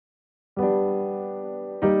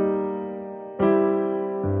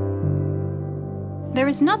there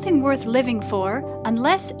is nothing worth living for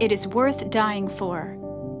unless it is worth dying for.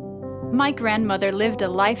 My grandmother lived a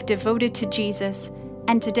life devoted to Jesus,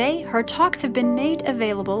 and today her talks have been made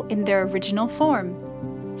available in their original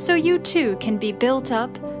form. So you too can be built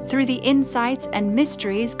up through the insights and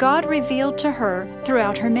mysteries God revealed to her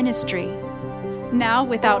throughout her ministry. Now,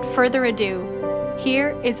 without further ado,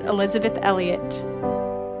 here is Elizabeth Elliot.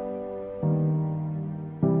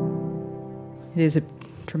 It is a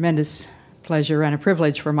tremendous pleasure and a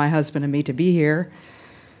privilege for my husband and me to be here.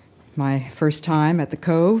 My first time at the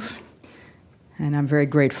Cove, and I'm very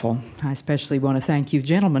grateful. I especially want to thank you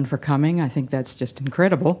gentlemen for coming. I think that's just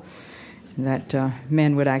incredible that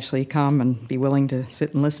men would actually come and be willing to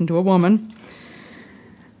sit and listen to a woman.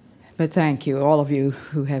 But thank you, all of you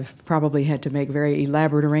who have probably had to make very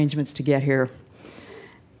elaborate arrangements to get here.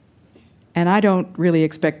 And I don't really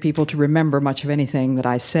expect people to remember much of anything that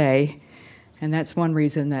I say, and that's one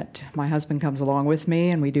reason that my husband comes along with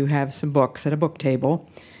me, and we do have some books at a book table,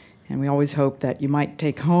 and we always hope that you might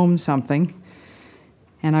take home something.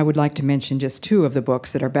 And I would like to mention just two of the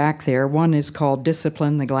books that are back there. One is called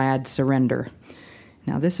Discipline, the Glad Surrender.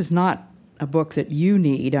 Now, this is not a book that you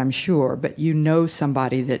need, I'm sure, but you know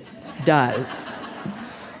somebody that does.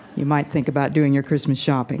 You might think about doing your Christmas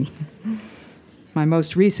shopping. My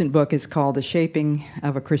most recent book is called The Shaping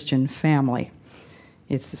of a Christian Family.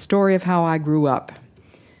 It's the story of how I grew up.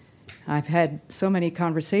 I've had so many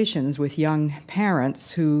conversations with young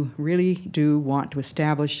parents who really do want to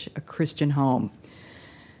establish a Christian home,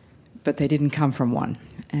 but they didn't come from one.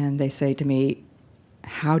 And they say to me,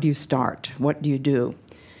 how do you start? What do you do?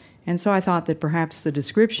 And so I thought that perhaps the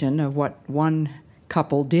description of what one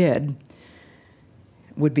couple did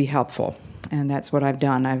would be helpful. And that's what I've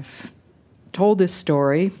done. I've told this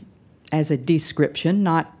story as a description,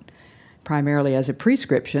 not primarily as a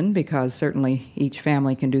prescription, because certainly each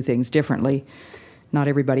family can do things differently. Not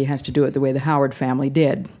everybody has to do it the way the Howard family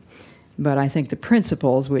did. But I think the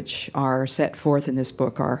principles which are set forth in this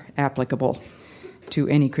book are applicable to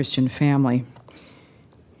any Christian family.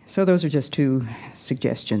 So those are just two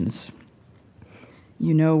suggestions.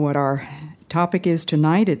 You know what our topic is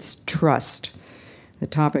tonight. It's trust. The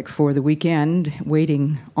topic for the weekend,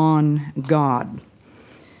 waiting on God.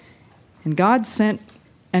 And God sent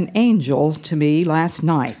an angel to me last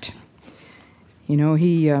night. You know,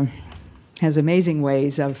 he has amazing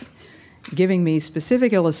ways of giving me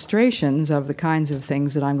specific illustrations of the kinds of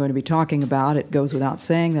things that I'm going to be talking about. It goes without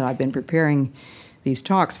saying that I've been preparing these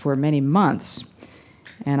talks for many months,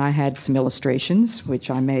 and I had some illustrations, which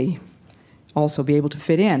I may also be able to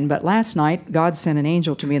fit in. But last night, God sent an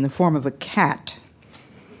angel to me in the form of a cat.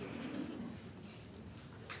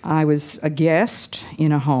 I was a guest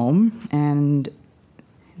in a home, and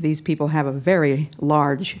these people have a very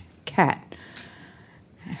large cat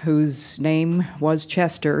whose name was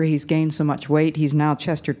Chester. He's gained so much weight, he's now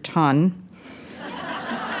Chester Ton.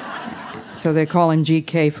 So they call him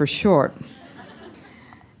GK for short.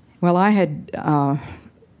 Well, I had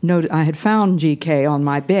found GK on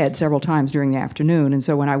my bed several times during the afternoon, and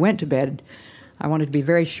so when I went to bed, I wanted to be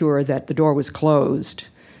very sure that the door was closed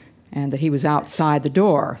and that he was outside the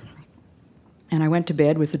door. And I went to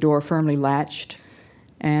bed with the door firmly latched,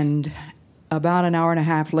 and about an hour and a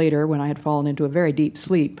half later, when I had fallen into a very deep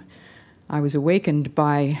sleep, I was awakened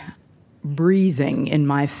by breathing in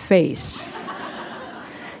my face.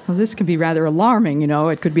 Well, this can be rather alarming, you know.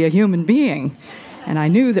 It could be a human being. And I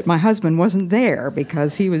knew that my husband wasn't there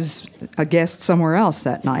because he was a guest somewhere else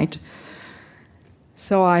that night.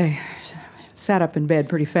 So I sat up in bed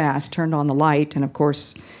pretty fast, turned on the light, and of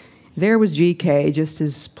course, there was GK, just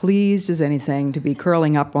as pleased as anything to be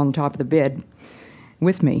curling up on top of the bed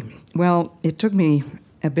with me. Well, it took me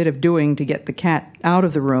a bit of doing to get the cat out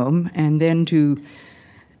of the room and then to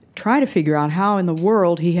try to figure out how in the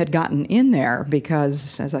world he had gotten in there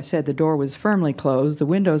because, as I said, the door was firmly closed, the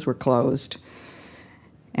windows were closed.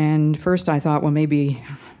 And first I thought, well, maybe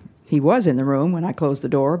he was in the room when I closed the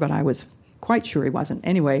door, but I was quite sure he wasn't.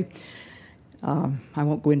 Anyway, I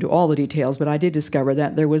won't go into all the details, but I did discover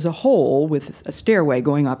that there was a hole with a stairway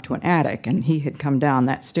going up to an attic, and he had come down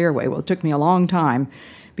that stairway. Well, it took me a long time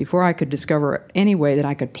before I could discover any way that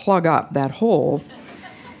I could plug up that hole.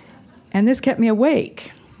 And this kept me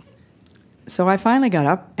awake. So I finally got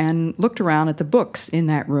up and looked around at the books in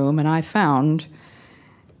that room, and I found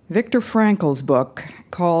Viktor Frankl's book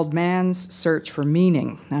called Man's Search for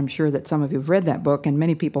Meaning. I'm sure that some of you have read that book, and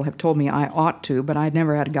many people have told me I ought to, but I'd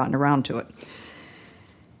never had gotten around to it.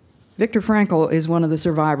 Viktor Frankl is one of the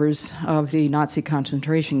survivors of the Nazi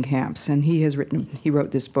concentration camps, and he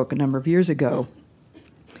wrote this book a number of years ago,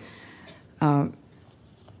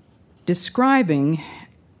 describing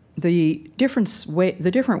the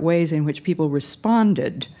different ways in which people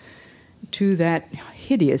responded to that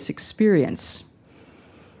hideous experience.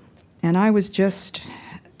 And I was just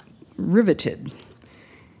riveted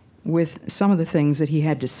with some of the things that he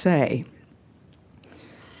had to say.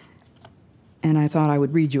 And I thought I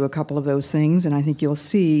would read you a couple of those things, and I think you'll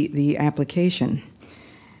see the application.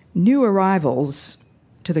 New arrivals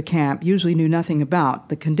to the camp usually knew nothing about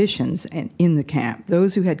the conditions in the camp.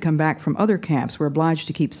 Those who had come back from other camps were obliged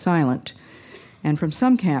to keep silent, and from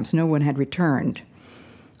some camps no one had returned.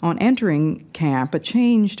 On entering camp, a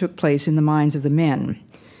change took place in the minds of the men.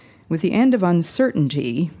 With the end of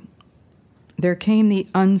uncertainty, there came the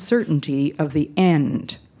uncertainty of the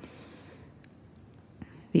end.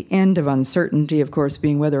 The end of uncertainty, of course,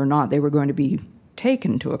 being whether or not they were going to be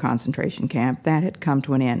taken to a concentration camp. That had come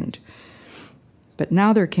to an end. But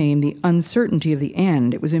now there came the uncertainty of the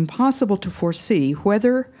end. It was impossible to foresee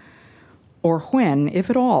whether or when, if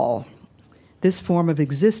at all, this form of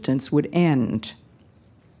existence would end.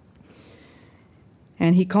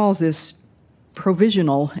 And he calls this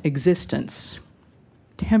provisional existence,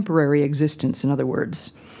 temporary existence, in other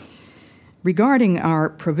words. Regarding our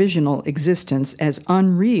provisional existence as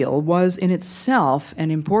unreal was in itself an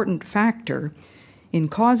important factor in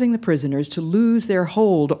causing the prisoners to lose their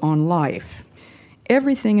hold on life.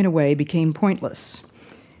 Everything, in a way, became pointless.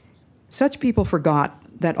 Such people forgot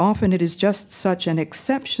that often it is just such an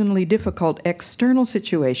exceptionally difficult external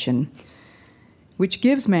situation which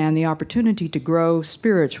gives man the opportunity to grow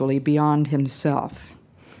spiritually beyond himself.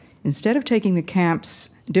 Instead of taking the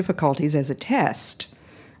camp's difficulties as a test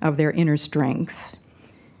of their inner strength,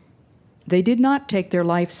 they did not take their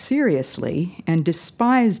life seriously and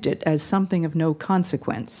despised it as something of no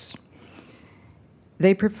consequence.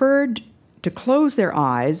 They preferred to close their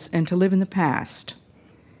eyes and to live in the past.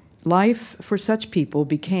 Life for such people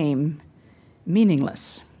became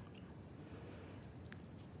meaningless.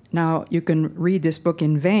 Now, you can read this book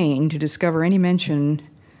in vain to discover any mention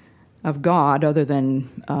of God other than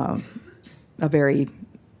a very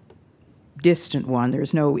distant one.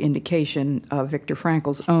 There's no indication of Viktor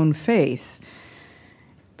Frankl's own faith.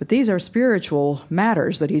 But these are spiritual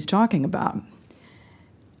matters that he's talking about.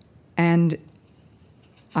 And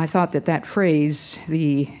I thought that phrase, with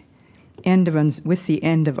the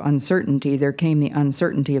end of uncertainty, there came the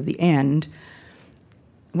uncertainty of the end.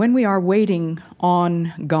 When we are waiting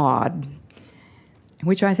on God,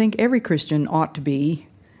 which I think every Christian ought to be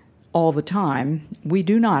all the time, we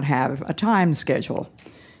do not have a time schedule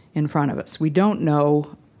in front of us. We don't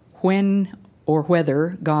know when or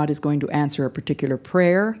whether God is going to answer a particular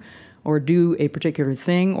prayer or do a particular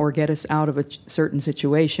thing or get us out of a certain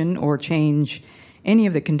situation or change any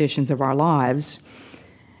of the conditions of our lives.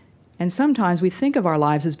 And sometimes we think of our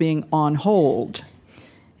lives as being on hold.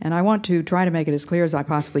 And I want to try to make it as clear as I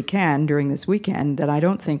possibly can during this weekend that I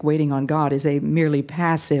don't think waiting on God is a merely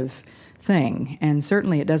passive thing. And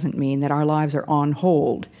certainly it doesn't mean that our lives are on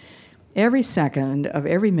hold. Every second of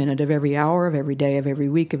every minute of every hour of every day of every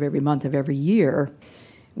week of every month of every year,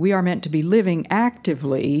 we are meant to be living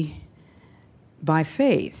actively by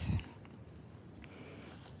faith.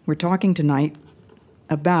 We're talking tonight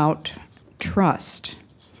about trust.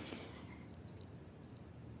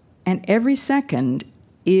 And every second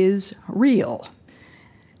is real.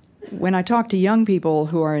 When I talk to young people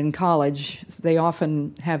who are in college, they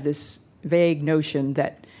often have this vague notion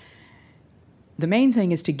that the main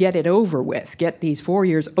thing is to get it over with, get these 4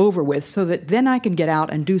 years over with, so that then I can get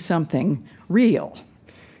out and do something real.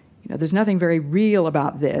 There's nothing very real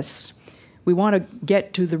about this. We want to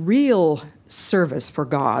get to the real service for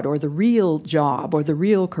God, or the real job, or the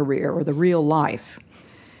real career, or the real life.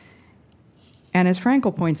 And as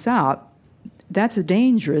Frankl points out, that's a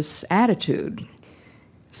dangerous attitude.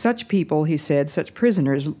 Such people, he said, such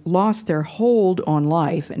prisoners, lost their hold on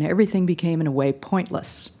life, and everything became, in a way,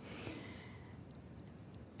 pointless.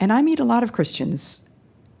 And I meet a lot of Christians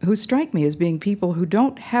who strike me as being people who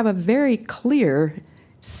don't have a very clear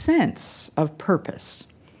sense of purpose.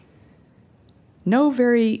 No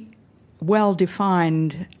very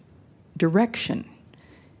well-defined direction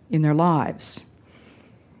in their lives.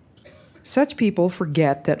 Such people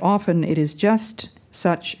forget that often it is just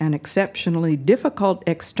such an exceptionally difficult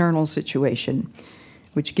external situation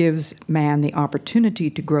which gives man the opportunity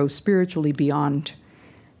to grow spiritually beyond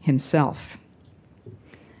himself.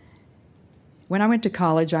 When I went to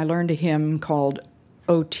college, I learned a hymn called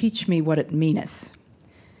 "O Teach Me What It Meaneth,"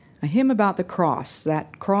 a hymn about the cross,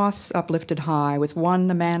 that cross uplifted high, with one,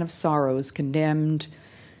 the man of sorrows, condemned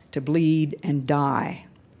to bleed and die.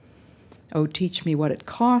 O teach me what it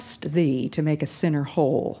cost thee to make a sinner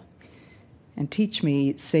whole, and teach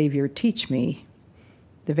me, Savior, teach me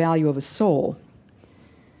the value of a soul.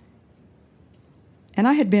 And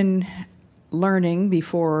I had been learning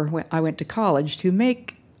before I went to college to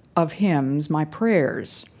make of hymns my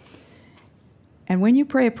prayers. And when you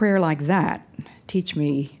pray a prayer like that, teach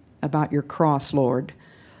me about your cross, Lord,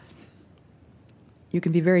 you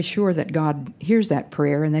can be very sure that God hears that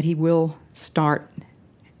prayer and that he will start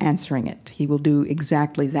answering it. He will do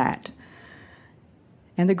exactly that.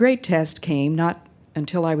 And the great test came not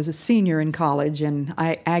until I was a senior in college and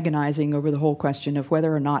I agonizing over the whole question of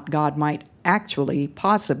whether or not God might actually,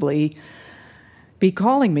 possibly, be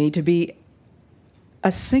calling me to be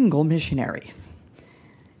a single missionary.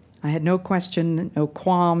 I had no question, no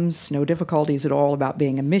qualms, no difficulties at all about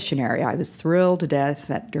being a missionary. I was thrilled to death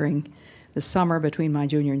that during the summer between my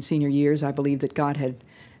junior and senior years, I believed that God had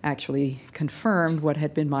actually confirmed what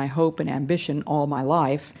had been my hope and ambition all my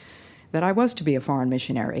life, that I was to be a foreign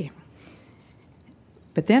missionary.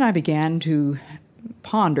 But then I began to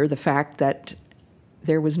ponder the fact that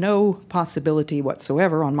there was no possibility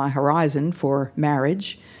whatsoever on my horizon for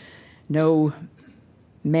marriage, no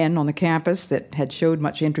men on the campus that had showed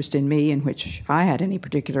much interest in me in which I had any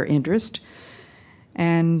particular interest.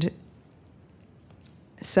 And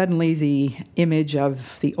suddenly the image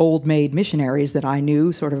of the old maid missionaries that I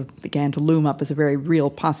knew sort of began to loom up as a very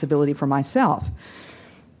real possibility for myself.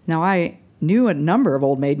 Now, I knew a number of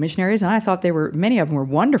old maid missionaries, and I thought many of them were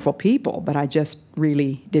wonderful people, but I just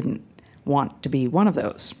really didn't want to be one of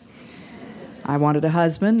those. I wanted a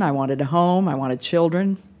husband, I wanted a home, I wanted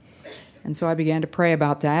children. And so I began to pray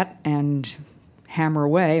about that and hammer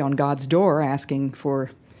away on God's door asking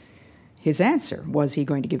for his answer. Was he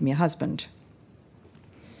going to give me a husband?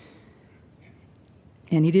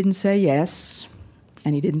 And he didn't say yes,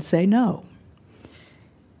 and he didn't say no.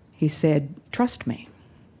 He said, trust me.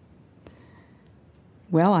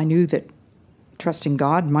 Well, I knew that trusting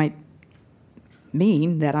God might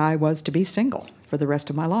mean that I was to be single for the rest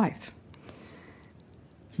of my life.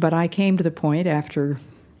 But I came to the point after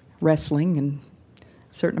wrestling and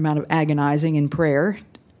a certain amount of agonizing in prayer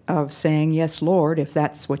of saying, yes, Lord, if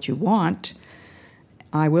that's what you want,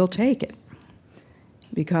 I will take it.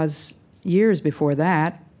 Because years before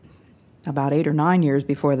that, about 8 or 9 years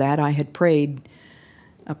before that, I had prayed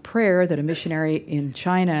a prayer that a missionary in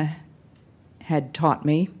China had taught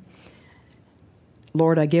me.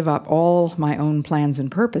 Lord, I give up all my own plans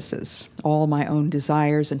and purposes, all my own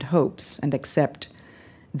desires and hopes, and accept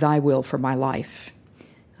thy will for my life.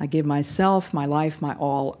 I give myself, my life, my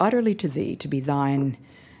all, utterly to thee, to be thine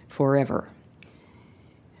forever.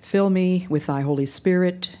 Fill me with thy Holy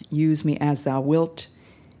Spirit, use me as thou wilt,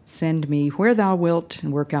 send me where thou wilt,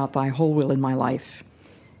 and work out thy whole will in my life,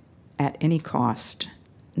 at any cost,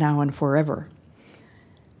 now and forever.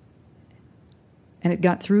 And it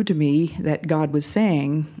got through to me that God was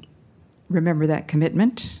saying, remember that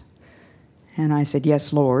commitment? And I said,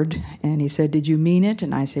 yes, Lord. And he said, did you mean it?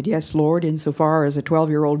 And I said, yes, Lord, insofar as a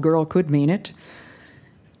 12-year-old girl could mean it.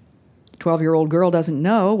 A 12-year-old girl doesn't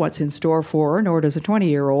know what's in store for her, nor does a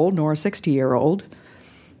 20-year-old, nor a 60-year-old.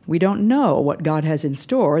 We don't know what God has in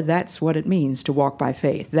store. That's what it means to walk by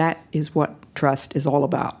faith. That is what trust is all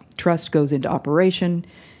about. Trust goes into operation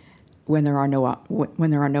when there are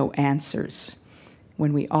no answers.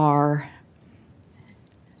 When we are,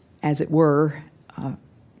 as it were,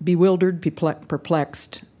 bewildered,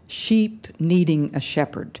 perplexed, sheep needing a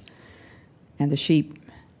shepherd. And the sheep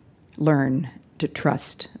learn to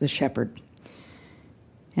trust the shepherd.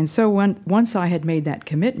 And so once I had made that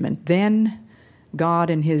commitment, then God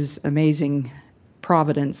in his amazing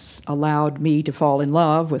providence allowed me to fall in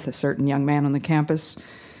love with a certain young man on the campus,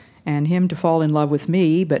 and him to fall in love with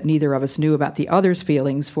me, but neither of us knew about the other's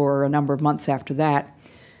feelings for a number of months after that.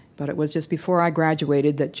 But it was just before I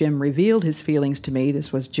graduated that Jim revealed his feelings to me.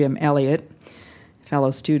 This was Jim Elliott,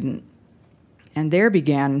 fellow student. And there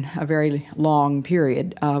began a very long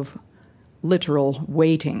period of literal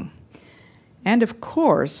waiting. And of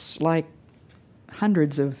course, like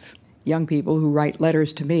hundreds of young people who write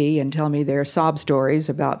letters to me and tell me their sob stories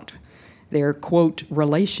about their, quote,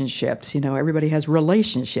 relationships. You know, everybody has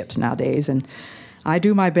relationships nowadays, and I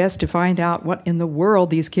do my best to find out what in the world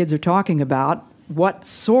these kids are talking about. What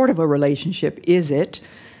sort of a relationship is it?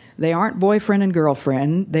 They aren't boyfriend and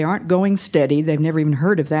girlfriend. They aren't going steady. They've never even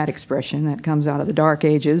heard of that expression. That comes out of the Dark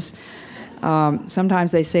Ages.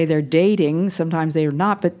 Sometimes they say they're dating. Sometimes they're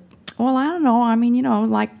not. But, well, I don't know. I mean, you know,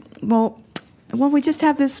 like, well, we just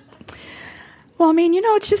have this. Well, I mean, you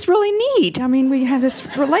know, it's just really neat. I mean, we have this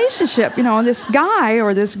relationship, you know, this guy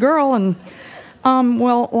or this girl, and, I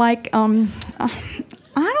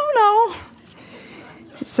don't know.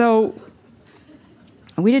 So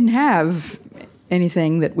we didn't have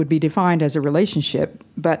anything that would be defined as a relationship,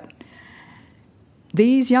 But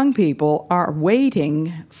these young people are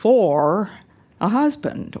waiting for a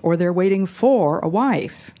husband, or they're waiting for a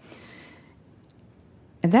wife.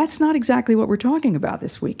 And that's not exactly what we're talking about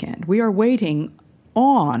this weekend. We are waiting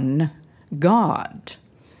on God.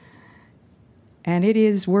 And it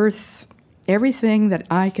is worth everything that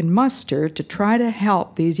I can muster to try to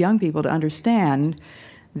help these young people to understand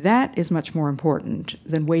that is much more important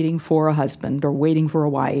than waiting for a husband or waiting for a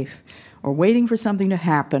wife or waiting for something to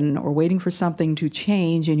happen or waiting for something to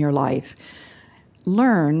change in your life.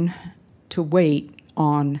 Learn to wait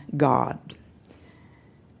on God.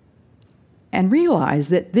 And realize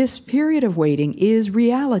that this period of waiting is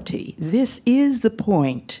reality. This is the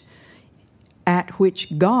point at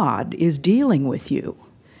which God is dealing with you.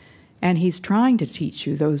 And He's trying to teach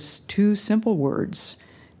you those two simple words,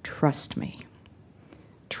 trust me.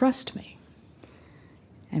 Trust me.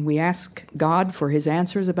 And we ask God for His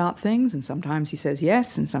answers about things, and sometimes He says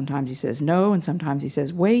yes, and sometimes He says no, and sometimes He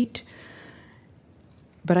says wait.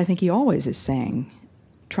 But I think He always is saying,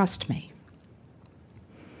 trust me.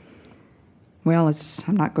 Well,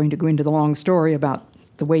 I'm not going to go into the long story about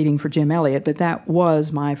the waiting for Jim Elliot, but that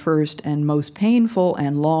was my first and most painful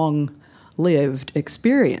and long-lived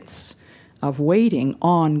experience of waiting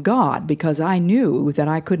on God, because I knew that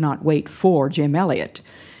I could not wait for Jim Elliot.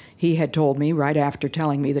 He had told me right after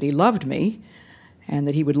telling me that he loved me and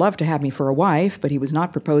that he would love to have me for a wife, but he was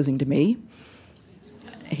not proposing to me.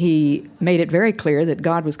 He made it very clear that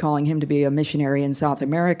God was calling him to be a missionary in South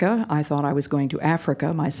America. I thought I was going to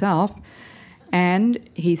Africa myself. And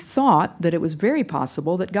he thought that it was very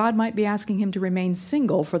possible that God might be asking him to remain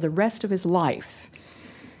single for the rest of his life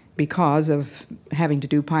because of having to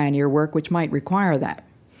do pioneer work, which might require that.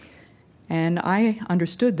 And I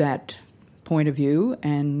understood that point of view,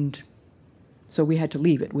 and so we had to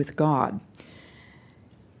leave it with God.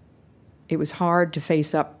 It was hard to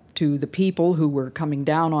face up to the people who were coming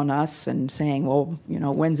down on us and saying, well,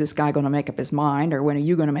 when's this guy going to make up his mind, or when are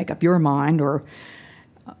you going to make up your mind, or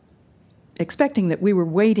expecting that we were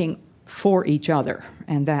waiting for each other.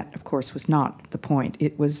 And that, of course, was not the point.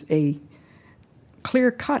 It was a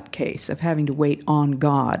clear-cut case of having to wait on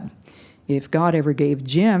God. If God ever gave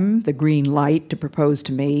Jim the green light to propose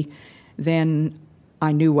to me, then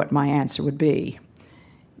I knew what my answer would be.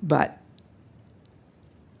 But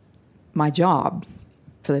my job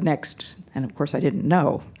for the next, and of course I didn't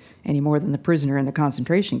know any more than the prisoner in the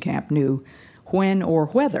concentration camp knew when or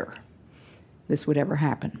whether this would ever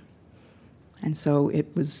happen. And so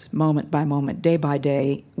it was moment by moment, day by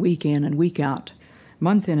day, week in and week out,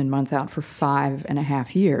 month in and month out for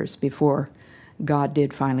 5.5 years before God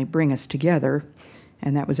did finally bring us together.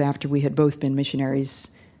 And that was after we had both been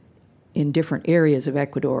missionaries in different areas of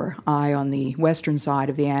Ecuador. I on the western side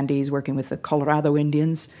of the Andes working with the Colorado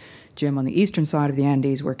Indians, Jim on the eastern side of the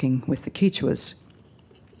Andes working with the Quichuas.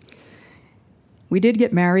 We did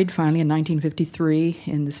get married finally in 1953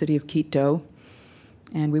 in the city of Quito,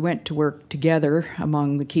 and we went to work together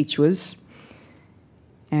among the Quichuas.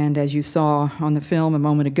 And as you saw on the film a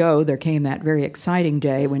moment ago, there came that very exciting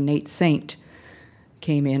day when Nate Saint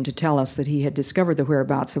came in to tell us that he had discovered the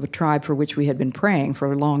whereabouts of a tribe for which we had been praying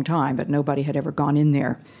for a long time, but nobody had ever gone in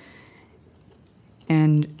there.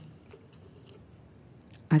 And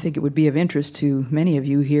I think it would be of interest to many of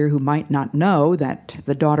you here who might not know that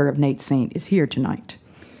the daughter of Nate Saint is here tonight.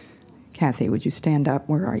 Kathy, would you stand up?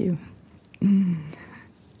 Where are you?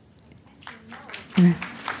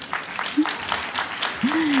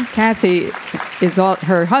 Kathy,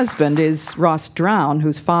 her husband is Ross Drown,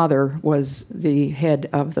 whose father was the head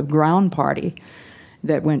of the ground party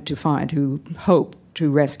that went who hoped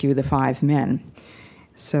to rescue the 5 men.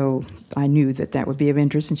 So I knew that would be of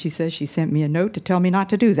interest, and she says she sent me a note to tell me not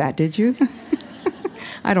to do that. Did you?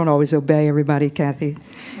 I don't always obey everybody, Kathy.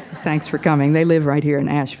 Thanks for coming. They live right here in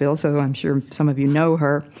Asheville, so I'm sure some of you know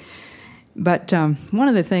her. But one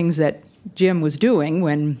of the things that Jim was doing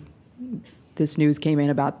when this news came in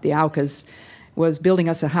about the Aucas was building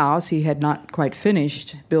us a house. He had not quite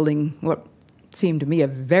finished building what seemed to me a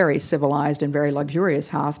very civilized and very luxurious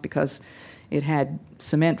house because it had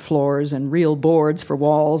cement floors and real boards for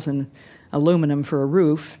walls and aluminum for a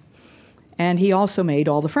roof. And he also made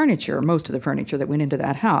all the furniture, most of the furniture that went into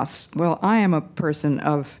that house. Well, I am a person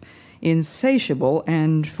of insatiable,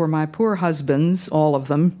 and for my poor husbands, all of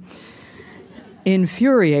them,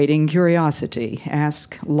 infuriating curiosity.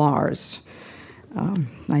 Ask Lars.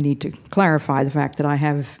 I need to clarify the fact that I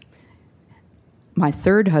have my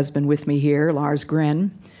third husband with me here, Lars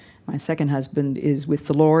Gren. My second husband is with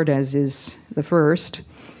the Lord, as is the first.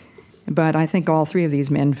 But I think all 3 of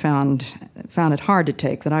these men found it hard to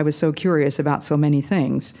take that I was so curious about so many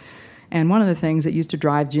things. And one of the things that used to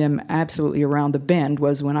drive Jim absolutely around the bend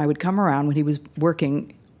was when I would come around when he was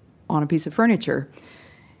working on a piece of furniture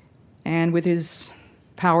and with his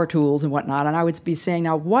power tools and whatnot, and I would be saying,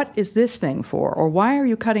 now, what is this thing for? Or why are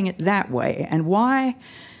you cutting it that way? And why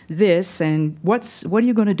this? And what are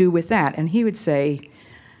you going to do with that? And he would say,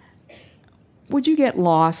 would you get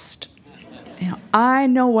lost? I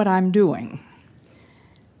know what I'm doing.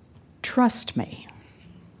 Trust me.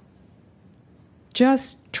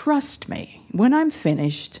 Just trust me. When I'm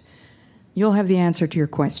finished, you'll have the answer to your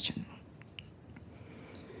question.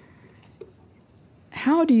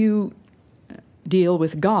 How do you deal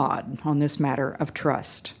with God on this matter of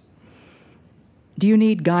trust? Do you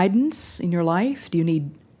need guidance in your life? Do you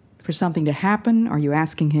need for something to happen? Are you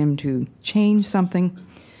asking Him to change something?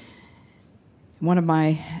 One of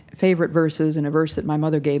my favorite verses, and a verse that my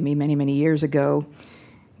mother gave me many, many years ago,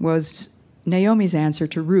 was Naomi's answer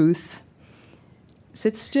to Ruth,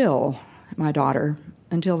 "Sit still, my daughter,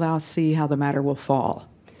 until thou see how the matter will fall."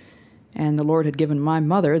 And the Lord had given my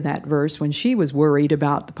mother that verse when she was worried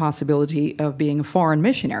about the possibility of being a foreign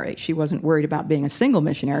missionary. She wasn't worried about being a single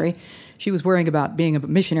missionary. She was worrying about being a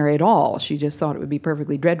missionary at all. She just thought it would be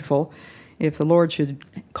perfectly dreadful if the Lord should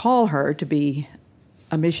call her to be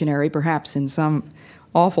a missionary, perhaps in some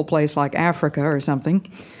awful place like Africa or something.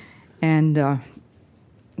 And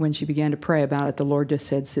when she began to pray about it, the Lord just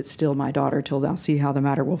said, "Sit still, my daughter, till thou see how the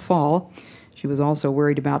matter will fall." She was also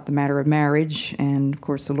worried about the matter of marriage, and of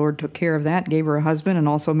course the Lord took care of that, gave her a husband, and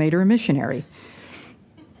also made her a missionary.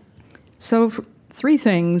 So 3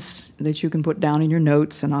 things that you can put down in your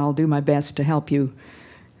notes, and I'll do my best to help you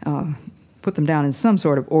put them down in some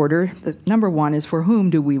sort of order. Number 1 is, for whom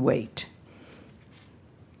do we wait?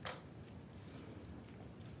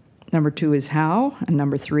 Number 2 is how, and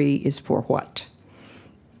number 3 is for what.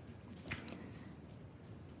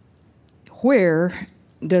 Where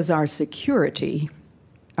does our security,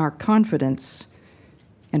 our confidence,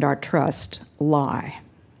 and our trust lie?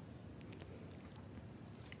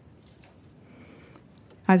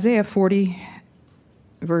 Isaiah 40,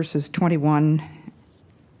 verses 21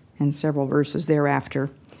 and several verses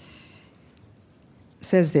thereafter,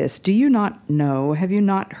 says this, "Do you not know? Have you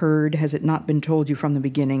not heard? Has it not been told you from the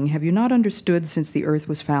beginning? Have you not understood since the earth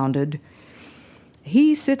was founded?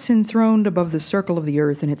 He sits enthroned above the circle of the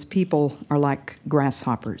earth, and its people are like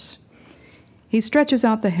grasshoppers. He stretches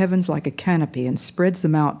out the heavens like a canopy and spreads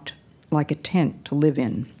them out like a tent to live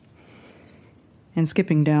in." And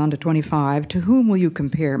skipping down to 25, "To whom will you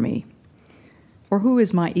compare me? Or who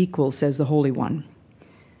is my equal, says the Holy One?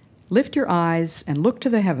 Lift your eyes and look to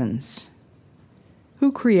the heavens.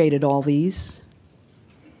 Who created all these?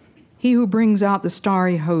 He who brings out the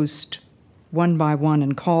starry host one by one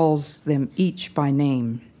and calls them each by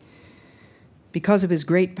name. Because of his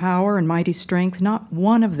great power and mighty strength, not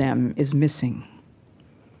one of them is missing.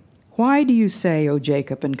 Why do you say, O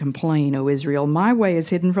Jacob, and complain, O Israel, my way is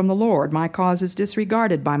hidden from the Lord, my cause is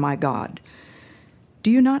disregarded by my God?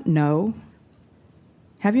 Do you not know?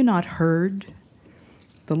 Have you not heard?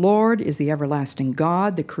 The Lord is the everlasting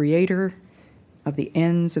God, the creator of the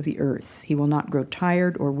ends of the earth. He will not grow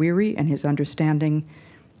tired or weary, and his understanding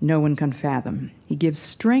no one can fathom. He gives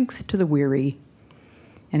strength to the weary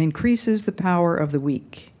and increases the power of the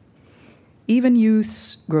weak. Even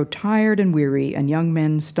youths grow tired and weary, and young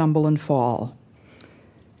men stumble and fall.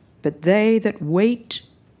 But they that wait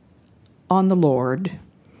on the Lord,"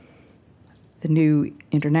 the New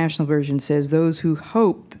International Version says, "those who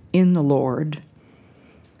hope in the Lord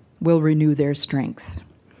will renew their strength.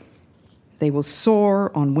 They will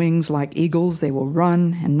soar on wings like eagles. They will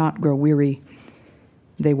run and not grow weary.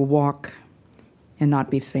 They will walk and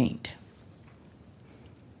not be faint."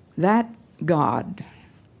 That God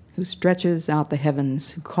who stretches out the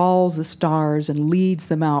heavens, who calls the stars and leads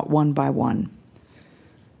them out one by one,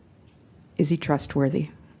 is he trustworthy?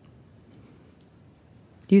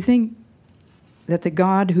 Do you think that the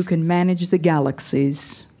God who can manage the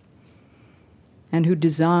galaxies and who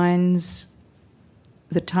designs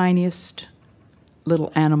the tiniest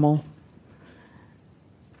little animal,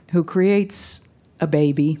 who creates a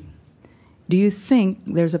baby, do you think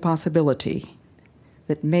there's a possibility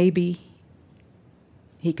that maybe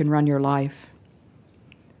he can run your life?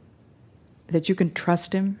 That you can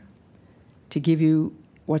trust him to give you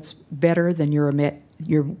what's better than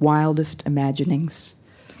your wildest imaginings?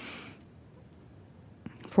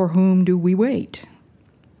 For whom do we wait?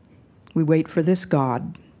 We wait for this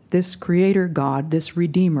God, this Creator God, this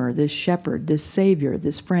Redeemer, this Shepherd, this Savior,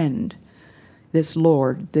 this Friend, this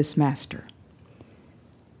Lord, this Master.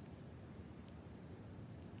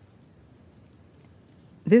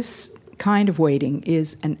 This kind of waiting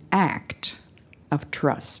is an act of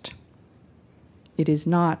trust. It is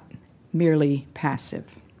not merely passive.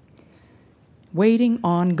 Waiting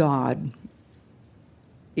on God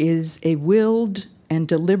is a willed and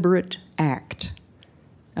deliberate act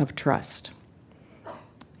of trust.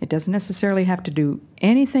 It doesn't necessarily have to do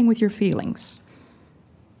anything with your feelings.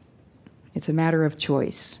 It's a matter of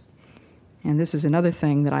choice. And this is another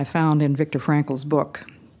thing that I found in Viktor Frankl's book.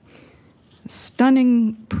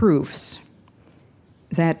 Stunning proofs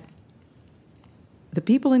that the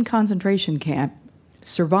people in concentration camp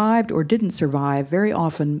survived or didn't survive very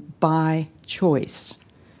often by choice.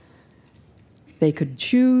 They could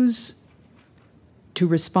choose to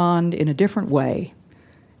respond in a different way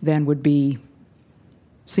than would be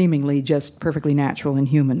seemingly just perfectly natural and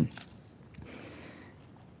human.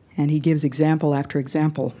 And he gives example after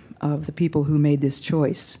example of the people who made this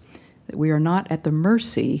choice, that we are not at the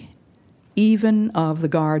mercy even of the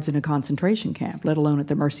guards in a concentration camp, let alone at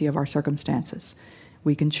the mercy of our circumstances.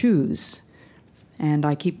 We can choose. And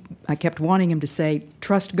I kept wanting him to say,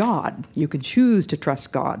 trust God. You can choose to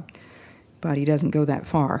trust God. But he doesn't go that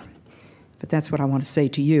far. But that's what I want to say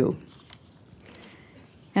to you.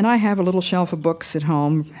 And I have a little shelf of books at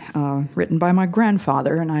home written by my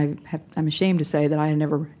grandfather, and I'm ashamed to say that I had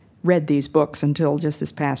never read these books until just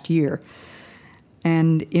this past year.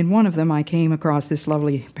 And in one of them, I came across this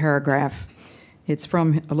lovely paragraph. It's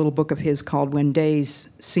from a little book of his called When Days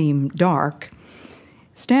Seem Dark.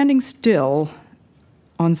 Standing still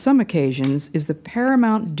on some occasions is the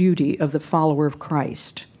paramount duty of the follower of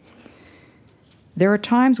Christ. There are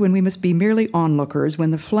times when we must be merely onlookers,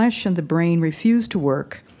 when the flesh and the brain refuse to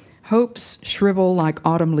work, hopes shrivel like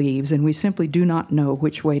autumn leaves, and we simply do not know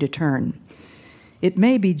which way to turn. It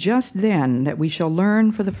may be just then that we shall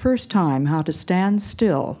learn for the first time how to stand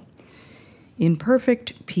still in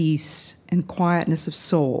perfect peace and quietness of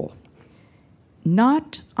soul,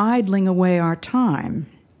 not idling away our time,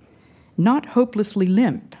 not hopelessly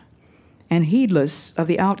limp and heedless of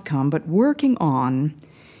the outcome, but working on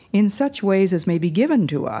in such ways as may be given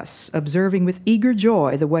to us, observing with eager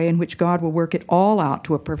joy the way in which God will work it all out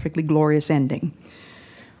to a perfectly glorious ending.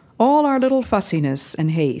 All our little fussiness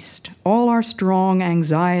and haste, all our strong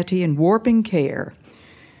anxiety and warping care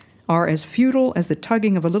are as futile as the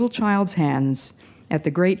tugging of a little child's hands at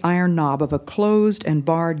the great iron knob of a closed and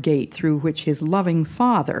barred gate through which his loving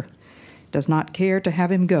Father does not care to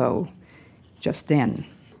have him go just then.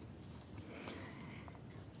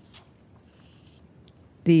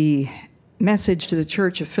 The message to the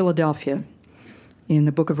Church of Philadelphia in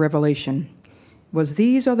the book of Revelation was,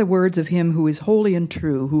 "These are the words of him who is holy and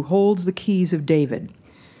true, who holds the keys of David.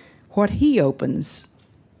 What he opens,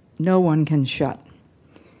 no one can shut.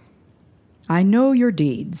 I know your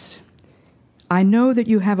deeds. I know that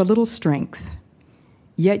you have a little strength,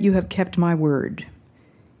 yet you have kept my word.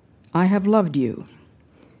 I have loved you.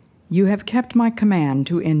 You have kept my command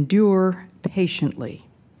to endure patiently.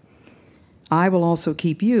 I will also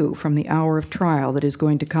keep you from the hour of trial that is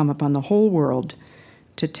going to come upon the whole world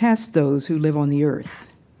to test those who live on the earth."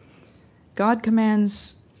 God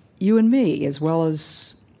commands you and me, as well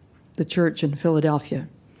as the church in Philadelphia,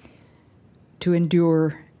 to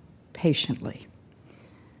endure patiently.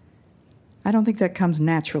 I don't think that comes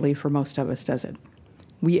naturally for most of us, does it?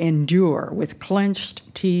 We endure with clenched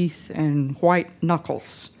teeth and white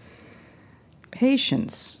knuckles.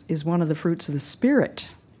 Patience is one of the fruits of the Spirit.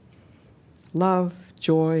 Love,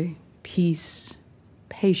 joy, peace,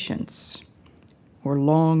 patience, or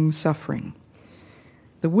long-suffering.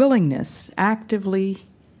 The willingness actively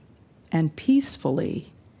and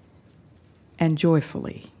peacefully and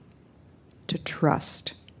joyfully to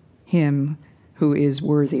trust him who is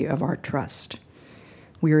worthy of our trust.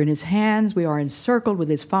 We are in his hands. We are encircled with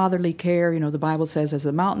his fatherly care. You know, the Bible says, as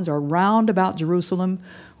the mountains are round about Jerusalem,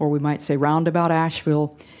 or we might say round about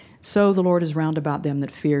Asheville, so the Lord is round about them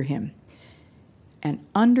that fear him. And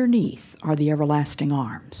underneath are the everlasting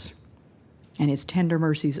arms, and his tender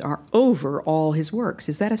mercies are over all his works.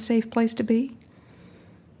 Is that a safe place to be?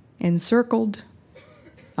 Encircled,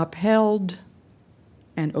 upheld,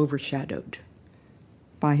 and overshadowed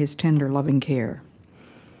by his tender, loving care.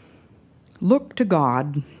 Look to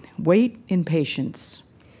God, wait in patience,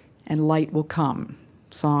 and light will come.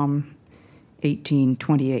 Psalm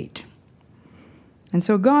 18:28. And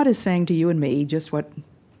so God is saying to you and me just what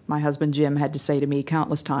my husband Jim had to say to me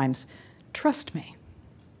countless times: trust me.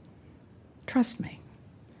 Trust me.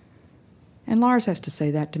 And Lars has to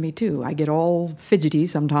say that to me too. I get all fidgety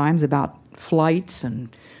sometimes about flights and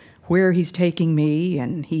where he's taking me,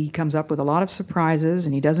 and he comes up with a lot of surprises,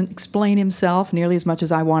 and he doesn't explain himself nearly as much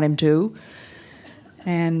as I want him to.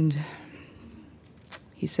 And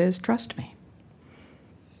he says, trust me.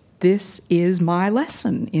 this is my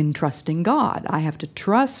lesson in trusting God. I have to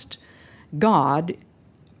trust God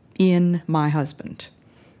in my husband.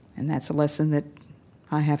 And that's a lesson that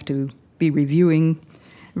I have to be reviewing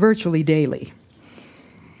virtually daily.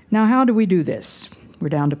 Now, how do we do this? We're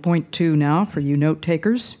down to point 2 now for you note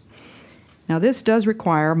takers. Now, this does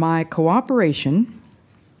require my cooperation,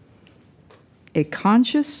 a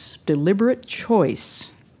conscious, deliberate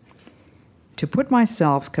choice to put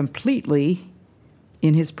myself completely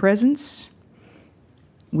in his presence,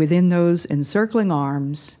 within those encircling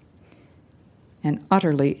arms, and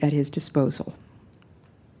utterly at his disposal.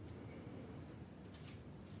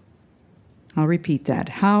 I'll repeat that.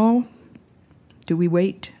 How do we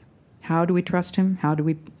wait? How do we trust him? How do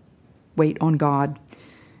we wait on God?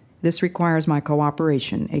 This requires my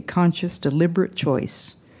cooperation, a conscious, deliberate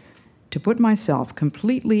choice to put myself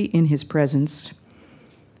completely in his presence,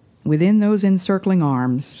 within those encircling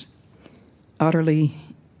arms, utterly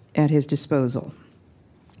at his disposal.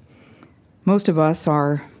 Most of us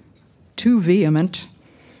are too vehement,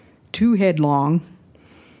 too headlong,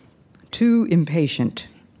 too impatient.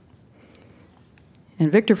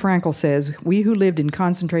 And Viktor Frankl says, we who lived in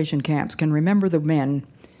concentration camps can remember the men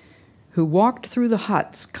who walked through the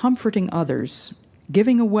huts comforting others,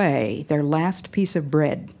 giving away their last piece of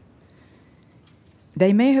bread.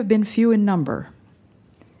 They may have been few in number,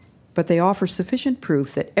 but they offer sufficient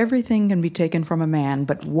proof that everything can be taken from a man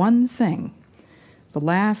but one thing, the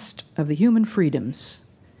last of the human freedoms,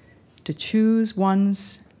 to choose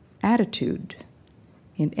one's attitude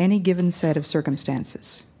in any given set of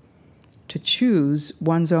circumstances, to choose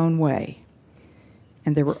one's own way.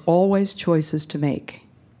 And there were always choices to make.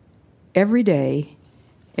 Every day,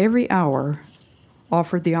 every hour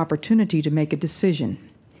offered the opportunity to make a decision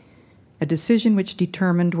which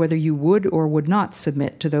determined whether you would or would not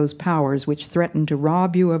submit to those powers which threatened to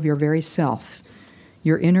rob you of your very self,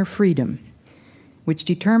 your inner freedom, which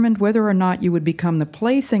determined whether or not you would become the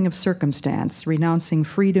plaything of circumstance, renouncing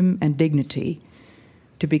freedom and dignity,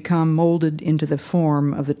 to become molded into the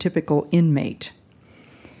form of the typical inmate.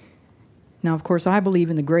 Now, of course, I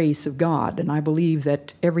believe in the grace of God, and I believe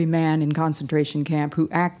that every man in concentration camp who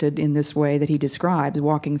acted in this way that he describes,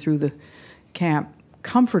 walking through the camp,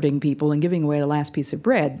 comforting people and giving away the last piece of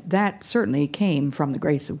bread, that certainly came from the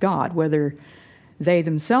grace of God. Whether they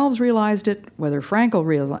themselves realized it, whether Frankl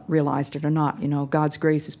realized it or not, God's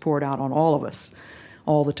grace is poured out on all of us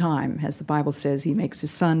all the time. As the Bible says, he makes his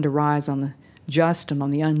sun to rise on the just and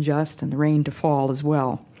on the unjust, and the rain to fall as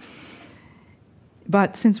well.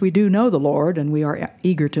 But since we do know the Lord and we are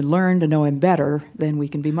eager to learn to know him better, then we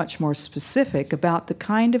can be much more specific about the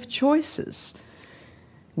kind of choices.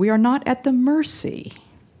 We are not at the mercy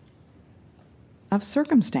of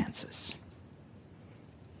circumstances.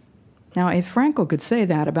 Now, if Frankl could say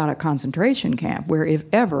that about a concentration camp, where if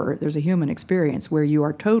ever there's a human experience where you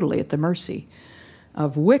are totally at the mercy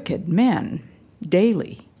of wicked men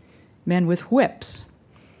daily, men with whips,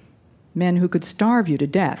 men who could starve you to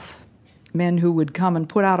death, men who would come and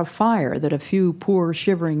put out a fire that a few poor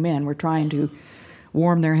shivering men were trying to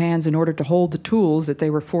warm their hands in order to hold the tools that they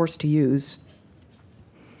were forced to use.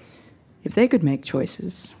 If they could make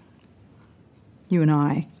choices, you and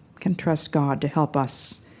I can trust God to help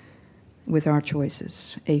us with our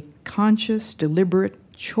choices. A conscious, deliberate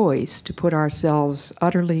choice to put ourselves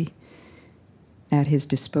utterly at his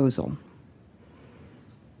disposal.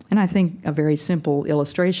 And I think a very simple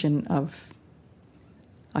illustration of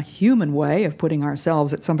a human way of putting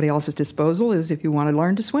ourselves at somebody else's disposal is if you want to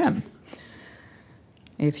learn to swim.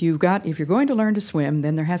 If you're going to learn to swim,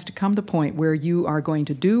 then there has to come the point where you are going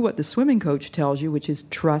to do what the swimming coach tells you, which is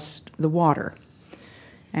trust the water.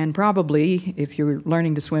 And probably, if you're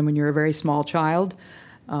learning to swim when you're a very small child,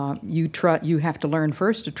 you have to learn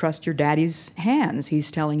first to trust your daddy's hands.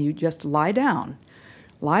 He's telling you just lie down.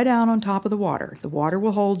 Lie down on top of the water. The water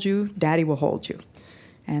will hold you, daddy will hold you.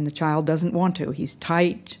 And the child doesn't want to. He's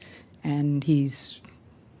tight, and he's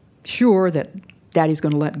sure that daddy's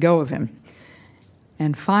going to let go of him.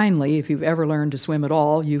 And finally, if you've ever learned to swim at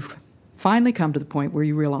all, you've finally come to the point where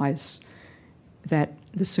you realize that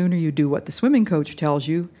the sooner you do what the swimming coach tells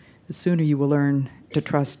you, the sooner you will learn to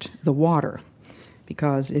trust the water,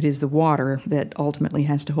 because it is the water that ultimately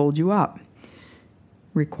has to hold you up,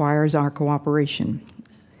 requires our cooperation.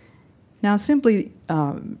 Now, simply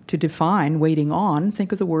to define waiting on,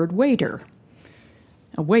 think of the word waiter.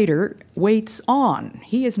 A waiter waits on.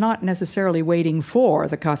 He is not necessarily waiting for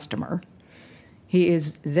the customer. He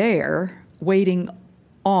is there waiting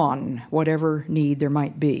on whatever need there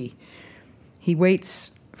might be. He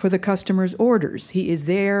waits for the customer's orders. He is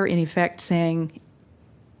there, in effect, saying,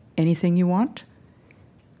 anything you want?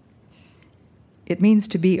 It means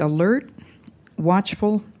to be alert,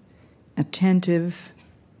 watchful, attentive,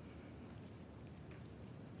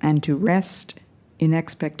 and to rest in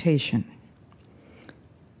expectation.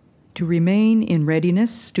 To remain in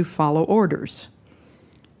readiness to follow orders.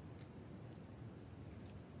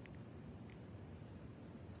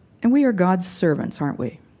 And we are God's servants, aren't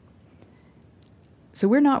we? So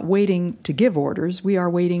we're not waiting to give orders, we are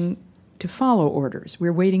waiting to follow orders.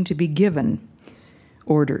 We're waiting to be given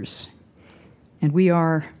orders. And we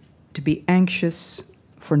are to be anxious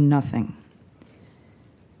for nothing.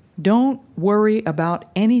 Don't worry about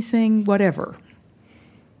anything whatever,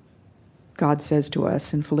 God says to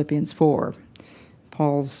us in Philippians 4.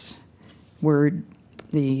 Paul's word,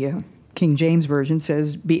 the King James Version,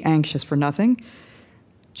 says, be anxious for nothing.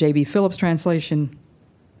 J.B. Phillips' translation,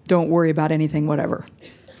 don't worry about anything whatever.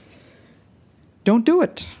 Don't do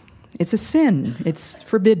it. It's a sin. It's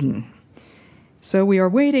forbidden. So we are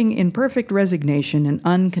waiting in perfect resignation and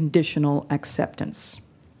unconditional acceptance.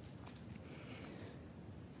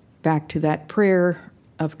 Back to that prayer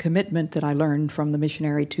of commitment that I learned from the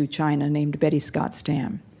missionary to China named Betty Scott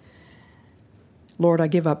Stam. Lord, I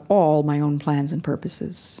give up all my own plans and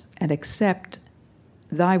purposes and accept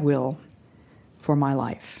thy will for my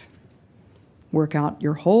life. Work out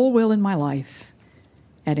your whole will in my life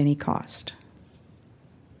at any cost.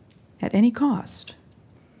 At any cost.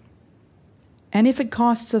 And if it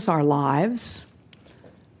costs us our lives,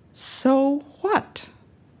 so what?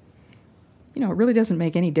 You know, it really doesn't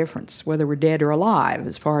make any difference whether we're dead or alive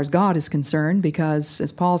as far as God is concerned, because,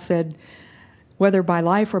 as Paul said, whether by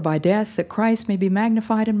life or by death, that Christ may be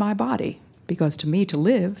magnified in my body, because to me to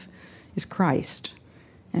live is Christ,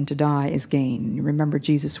 and to die is gain. You remember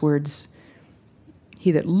Jesus' words,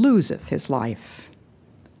 he that loseth his life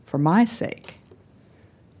for my sake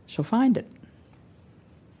shall find it.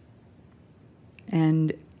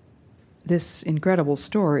 And this incredible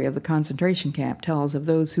story of the concentration camp tells of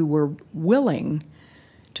those who were willing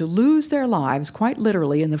to lose their lives, quite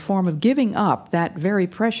literally, in the form of giving up that very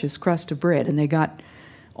precious crust of bread. And they got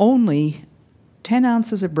only 10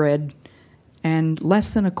 ounces of bread and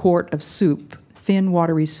less than a quart of soup, thin,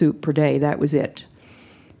 watery soup per day. That was it.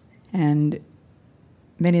 And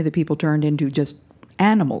many of the people turned into just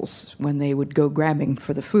animals when they would go grabbing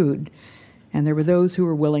for the food. And there were those who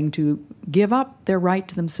were willing to give up their right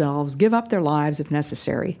to themselves, give up their lives if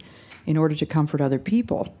necessary, in order to comfort other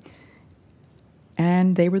people.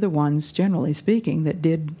 And they were the ones, generally speaking, that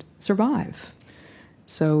did survive.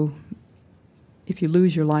 So if you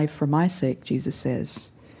lose your life for my sake, Jesus says,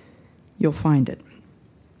 you'll find it.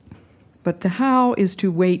 But the how is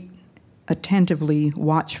to wait attentively,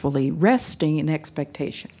 watchfully, resting in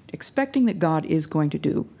expectation, expecting that God is going to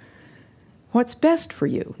do what's best for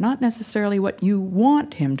you, not necessarily what you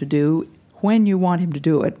want him to do when you want him to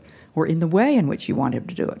do it, or in the way in which you want him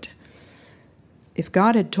to do it. If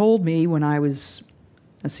God had told me when I was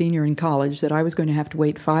a senior in college that I was going to have to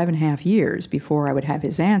wait 5.5 years before I would have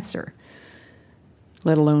his answer,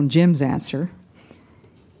 let alone Jim's answer,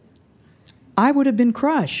 I would have been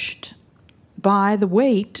crushed by the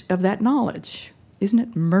weight of that knowledge. Isn't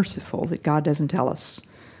it merciful that God doesn't tell us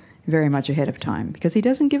very much ahead of time? Because he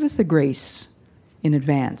doesn't give us the grace in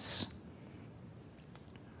advance.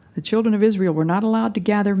 The children of Israel were not allowed to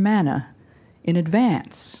gather manna in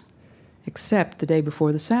advance, except the day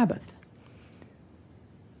before the Sabbath.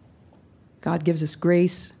 God gives us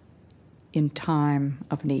grace in time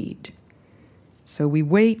of need. So we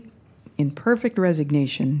wait in perfect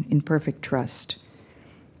resignation, in perfect trust.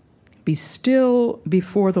 Be still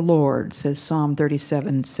before the Lord, says Psalm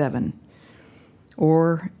 37:7.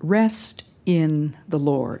 Or rest in the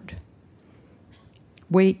Lord.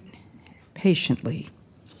 Wait patiently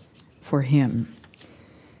for him.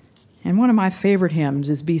 And one of my favorite hymns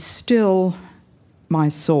is, Be still, my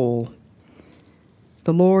soul.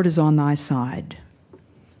 The Lord is on thy side.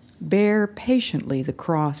 Bear patiently the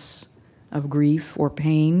cross of grief or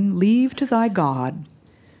pain. Leave to thy God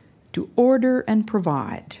to order and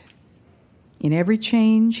provide. In every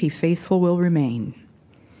change he faithful will remain.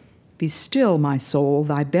 Be still, my soul,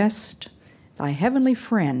 thy best, thy heavenly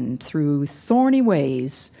friend, through thorny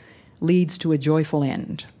ways, leads to a joyful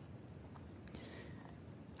end.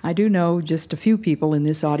 I do know just a few people in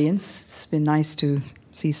this audience. It's been nice to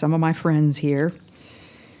see some of my friends here.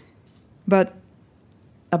 But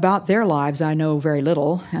about their lives, I know very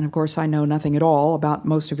little, and of course I know nothing at all about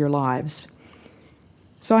most of your lives.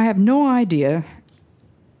 So I have no idea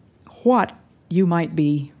what you might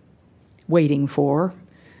be waiting for,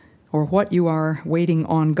 or what you are waiting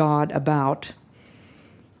on God about.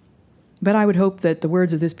 But I would hope that the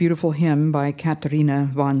words of this beautiful hymn by Katharina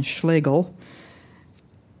von Schlegel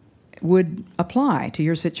would apply to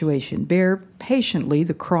your situation. Bear patiently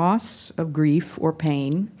the cross of grief or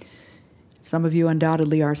pain. Some of you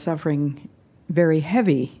undoubtedly are suffering very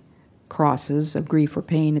heavy crosses of grief or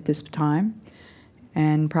pain at this time,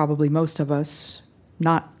 and probably most of us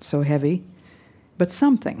not so heavy, but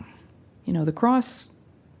something. You know, the cross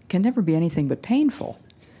can never be anything but painful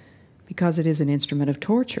because it is an instrument of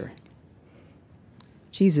torture.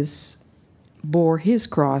 Jesus bore his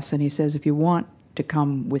cross, and he says, if you want to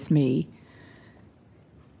come with me,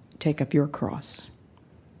 take up your cross.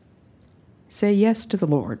 Say yes to the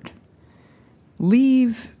Lord.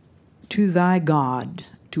 Leave to thy God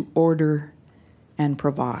to order and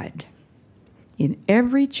provide. In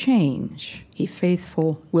every change, he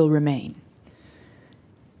faithful will remain.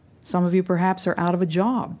 Some of you perhaps are out of a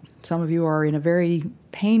job. Some of you are in a very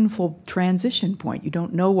painful transition point. You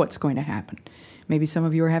don't know what's going to happen. Maybe some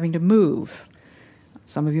of you are having to move.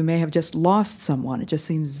 Some of you may have just lost someone. It just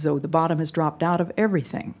seems as though the bottom has dropped out of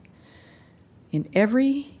everything. In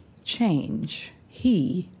every change,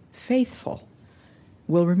 he, faithful,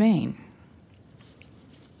 will remain.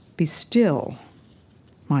 Be still,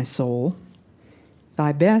 my soul.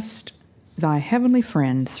 Thy best, thy heavenly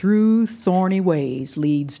friend, through thorny ways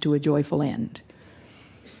leads to a joyful end.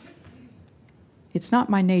 It's not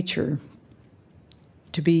my nature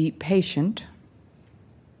to be patient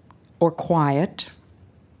or quiet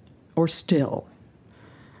or still.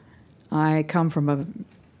 I come from a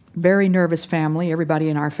very nervous family. Everybody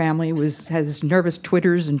in our family has nervous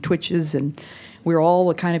twitters and twitches, and we're all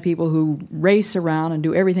the kind of people who race around and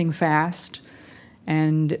do everything fast.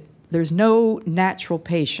 And there's no natural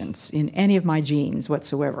patience in any of my genes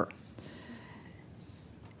whatsoever.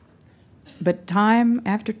 But time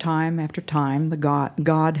after time after time,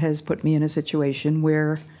 God has put me in a situation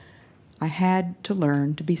where I had to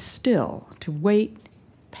learn to be still, to wait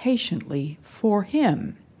patiently for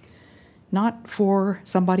him, not for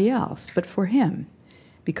somebody else, but for him.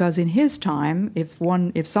 Because in his time,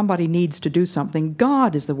 if somebody needs to do something,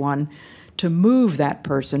 God is the one to move that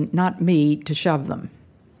person, not me to shove them.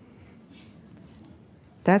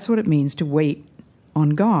 That's what it means to wait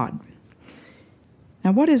on God.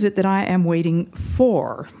 Now, what is it that I am waiting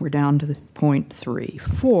for? We're down to point 3.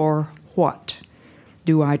 For what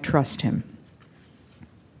do I trust him?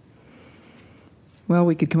 Well,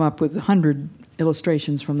 we could come up with 100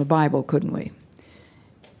 illustrations from the Bible, couldn't we?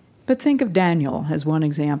 But think of Daniel as one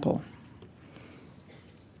example.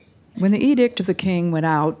 When the edict of the king went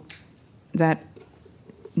out that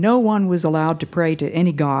no one was allowed to pray to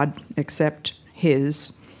any god except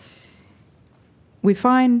his, we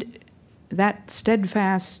find that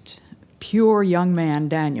steadfast, pure young man,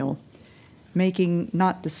 Daniel, making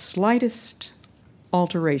not the slightest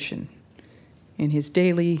alteration in his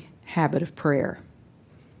daily habit of prayer.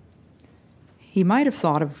 He might have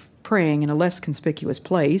thought of praying in a less conspicuous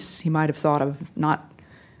place. He might have thought of not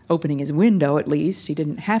opening his window, at least. He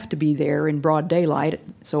didn't have to be there in broad daylight,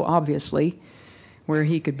 so obviously, where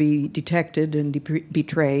he could be detected and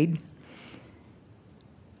betrayed.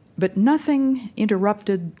 But nothing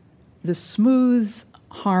interrupted the smooth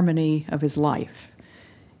harmony of his life.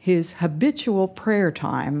 His habitual prayer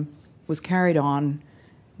time was carried on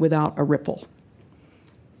without a ripple.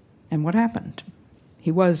 And what happened?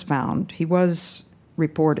 He was found, he was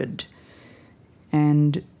reported,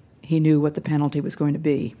 and he knew what the penalty was going to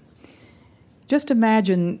be. Just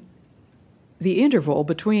imagine the interval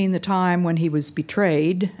between the time when he was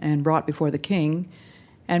betrayed and brought before the king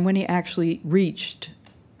and when he actually reached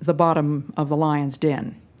the bottom of the lion's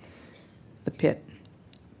den, the pit.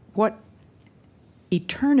 What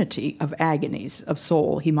eternity of agonies of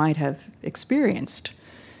soul he might have experienced.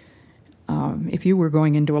 If you were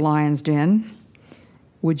going into a lion's den,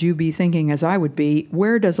 would you be thinking, as I would be,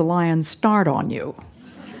 where does a lion start on you?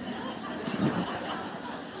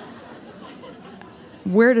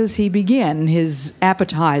 Where does he begin his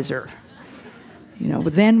appetizer?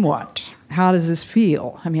 But then what? How does this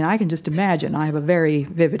feel? I mean, I can just imagine. I have a very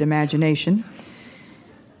vivid imagination.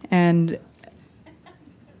 And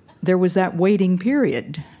there was that waiting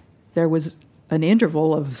period. There was an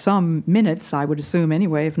interval of some minutes, I would assume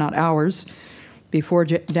anyway, if not hours, before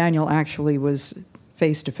Daniel actually was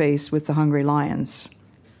face to face with the hungry lions.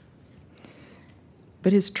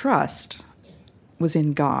 But his trust was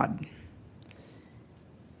in God.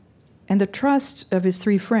 And the trust of his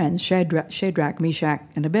 3 friends, Shadrach, Meshach,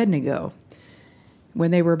 and Abednego.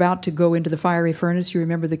 When they were about to go into the fiery furnace, you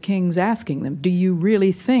remember the kings asking them, do you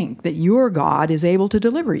really think that your God is able to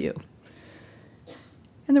deliver you?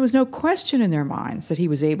 And there was no question in their minds that he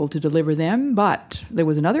was able to deliver them, but there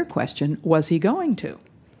was another question, was he going to?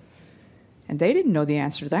 And they didn't know the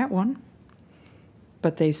answer to that one.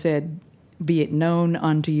 But they said, "Be it known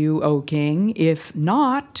unto you, O king, if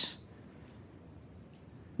not,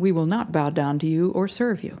 we will not bow down to you or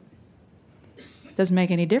serve you." It doesn't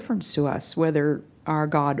make any difference to us whether our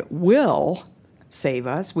God will save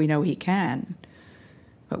us. We know he can.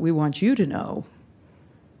 But we want you to know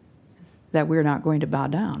that we're not going to bow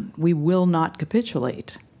down. We will not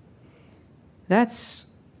capitulate. That's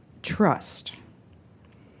trust.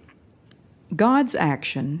 God's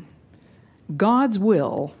action, God's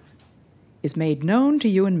will, is made known to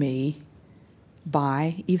you and me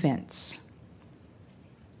by events.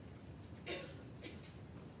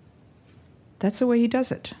 That's the way he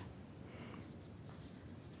does it.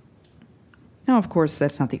 Now, of course,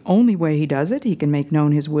 that's not the only way he does it. He can make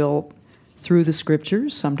known his will through the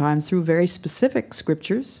scriptures, sometimes through very specific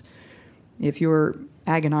scriptures. If you're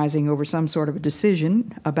agonizing over some sort of a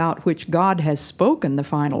decision about which God has spoken the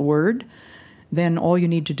final word, then all you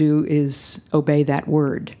need to do is obey that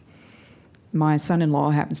word. My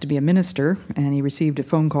son-in-law happens to be a minister, and he received a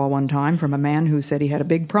phone call one time from a man who said he had a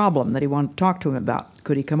big problem that he wanted to talk to him about.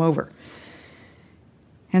 Could he come over?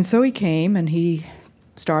 And so he came, and he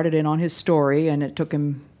started in on his story, and it took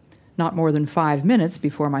him not more than 5 minutes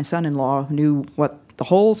before my son-in-law knew what the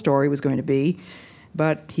whole story was going to be,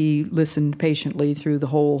 but he listened patiently through the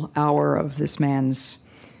whole hour of this man's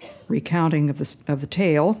recounting of the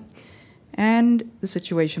tale, and the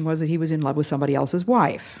situation was that he was in love with somebody else's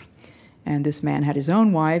wife. And this man had his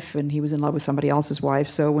own wife, and he was in love with somebody else's wife.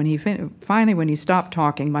 So when he finally, when he stopped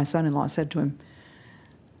talking, my son-in-law said to him,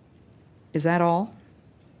 "Is that all?"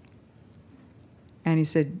 And he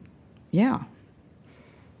said, "Yeah."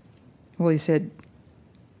 Well, he said,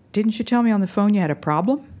 "Didn't you tell me on the phone you had a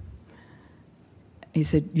problem?" He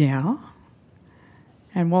said, "Yeah."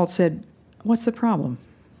 And Walt said, "What's the problem?"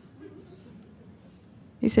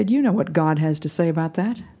 He said, "You know what God has to say about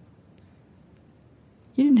that.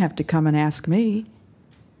 You didn't have to come and ask me.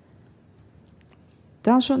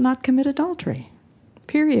 Thou shalt not commit adultery.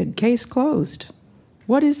 Period. Case closed.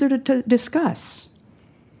 What is there to discuss?"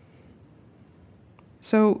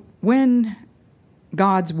 So when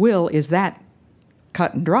God's will is that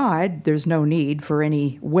cut and dried, there's no need for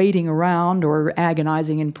any waiting around or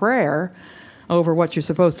agonizing in prayer over what you're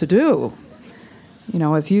supposed to do. You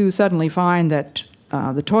know, if you suddenly find that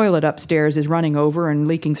the toilet upstairs is running over and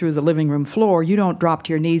leaking through the living room floor, you don't drop to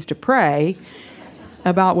your knees to pray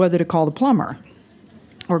about whether to call the plumber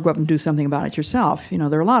or go up and do something about it yourself. You know,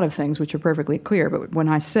 there are a lot of things which are perfectly clear, but when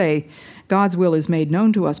I say God's will is made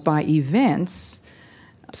known to us by events,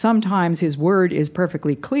 sometimes his word is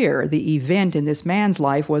perfectly clear. The event in this man's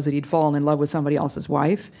life was that he'd fallen in love with somebody else's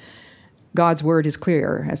wife. God's word is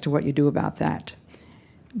clear as to what you do about that.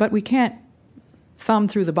 But we can't thumb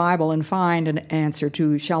through the Bible and find an answer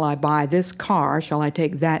to, shall I buy this car? Shall I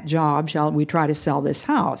take that job? Shall we try to sell this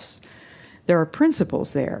house? There are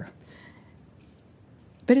principles there.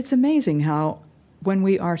 But it's amazing how when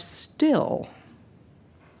we are still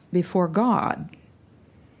before God,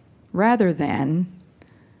 rather than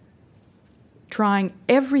trying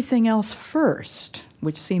everything else first,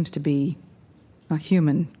 which seems to be a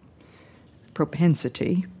human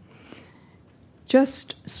propensity,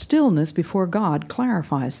 just stillness before God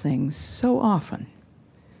clarifies things so often.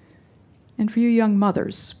 And for you young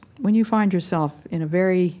mothers, when you find yourself in a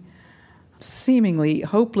very seemingly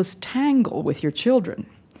hopeless tangle with your children,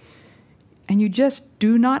 and you just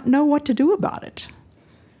do not know what to do about it,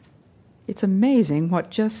 it's amazing what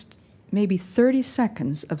just maybe 30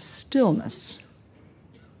 seconds of stillness,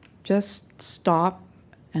 just stop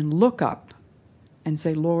and look up and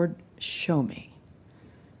say, "Lord, show me."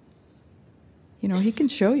 You know, he can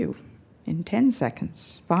show you in 10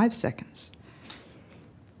 seconds, 5 seconds.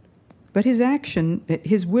 But his action,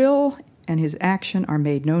 his will and his action are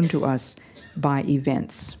made known to us by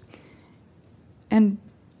events. And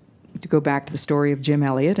to go back to the story of Jim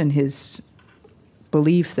Elliot and his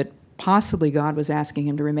belief that possibly God was asking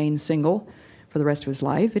him to remain single for the rest of his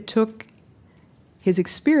life, it took his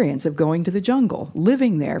experience of going to the jungle,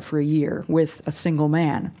 living there for a year with a single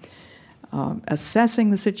man, assessing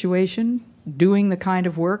the situation, doing the kind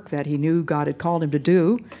of work that he knew God had called him to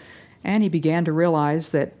do, and he began to realize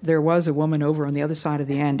that there was a woman over on the other side of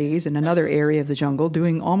the Andes in another area of the jungle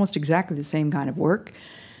doing almost exactly the same kind of work,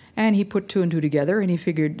 and he put two and two together, and he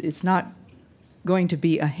figured it's not going to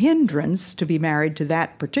be a hindrance to be married to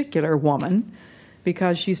that particular woman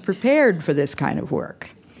because she's prepared for this kind of work.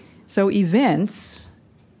 So events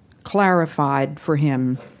clarified for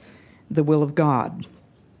him the will of God.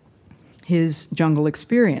 His jungle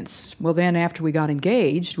experience. Well, then after we got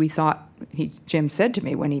engaged, we thought, Jim said to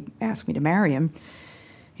me when he asked me to marry him,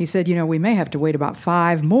 he said, "You know, we may have to wait about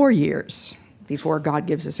 5 more years before God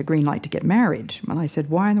gives us a green light to get married. Well, I said,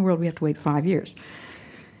 why in the world do we have to wait 5 years?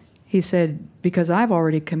 He said, because I've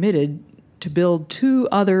already committed to build 2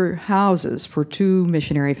 other houses for 2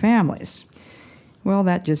 missionary families. Well,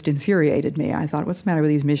 that just infuriated me. I thought, what's the matter with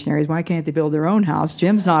these missionaries? Why can't they build their own house?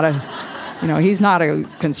 Jim's not he's not a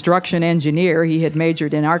construction engineer. He had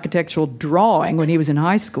majored in architectural drawing when he was in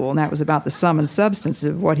high school, and that was about the sum and substance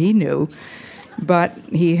of what he knew. But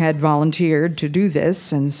he had volunteered to do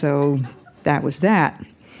this, and so that was that.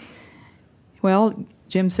 Well,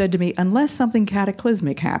 Jim said to me, unless something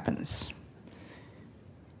cataclysmic happens.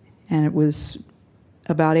 And it was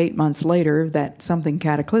about 8 months later that something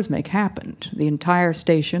cataclysmic happened. The entire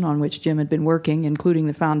station on which Jim had been working, including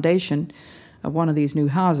the foundation of one of these new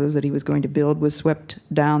houses that he was going to build, was swept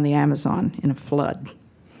down the Amazon in a flood.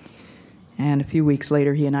 And a few weeks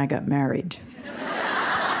later, he and I got married.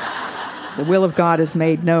 The will of God is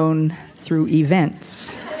made known through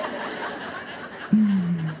events.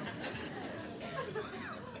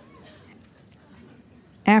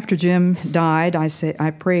 After Jim died,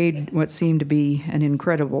 I prayed what seemed to be an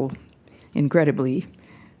incredibly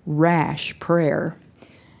rash prayer.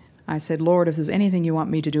 I said, Lord, if there's anything you want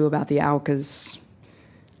me to do about the Aucas,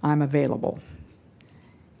 I'm available.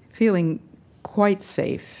 Feeling quite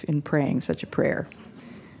safe in praying such a prayer,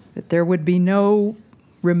 that there would be no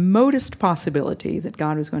remotest possibility that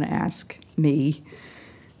God was going to ask me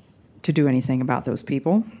to do anything about those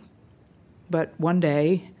people. But one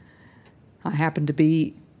day, I happened to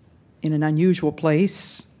be in an unusual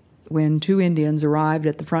place when 2 Indians arrived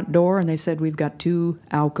at the front door, and they said, we've got 2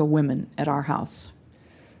 Auca women at our house.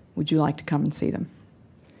 Would you like to come and see them?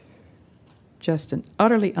 Just an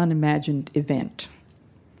utterly unimagined event.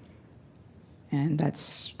 And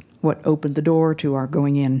that's what opened the door to our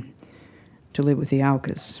going in to live with the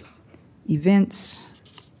Aucas. Events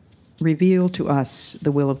reveal to us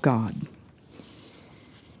the will of God.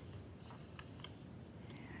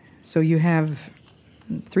 So you have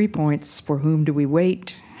 3 points: for whom do we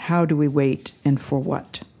wait, how do we wait, and for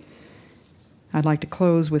what? I'd like to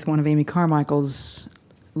close with one of Amy Carmichael's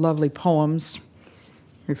lovely poems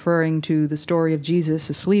referring to the story of Jesus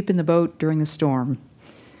asleep in the boat during the storm.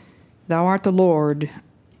 Thou art the Lord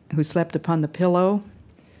who slept upon the pillow.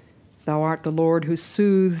 Thou art the Lord who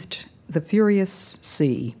soothed the furious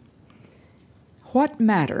sea. What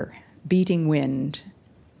matter beating wind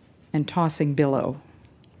and tossing billow,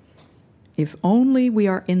 if only we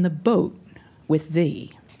are in the boat with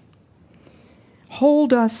thee?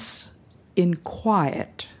 Hold us in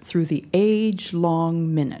quiet through the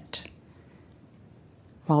age-long minute,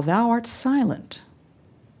 while thou art silent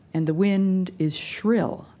and the wind is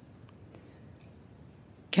shrill.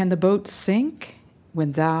 Can the boat sink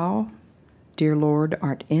when thou, dear Lord,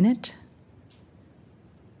 art in it?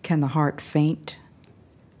 Can the heart faint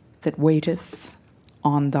that waiteth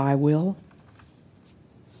on thy will?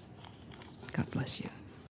 God bless you.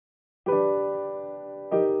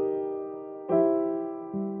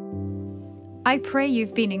 I pray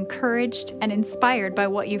you've been encouraged and inspired by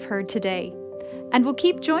what you've heard today, and will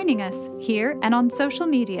keep joining us here and on social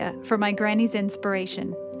media for My Granny's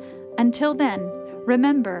inspiration. Until then,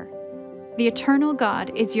 remember, the eternal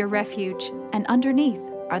God is your refuge, and underneath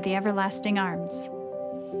are the everlasting arms.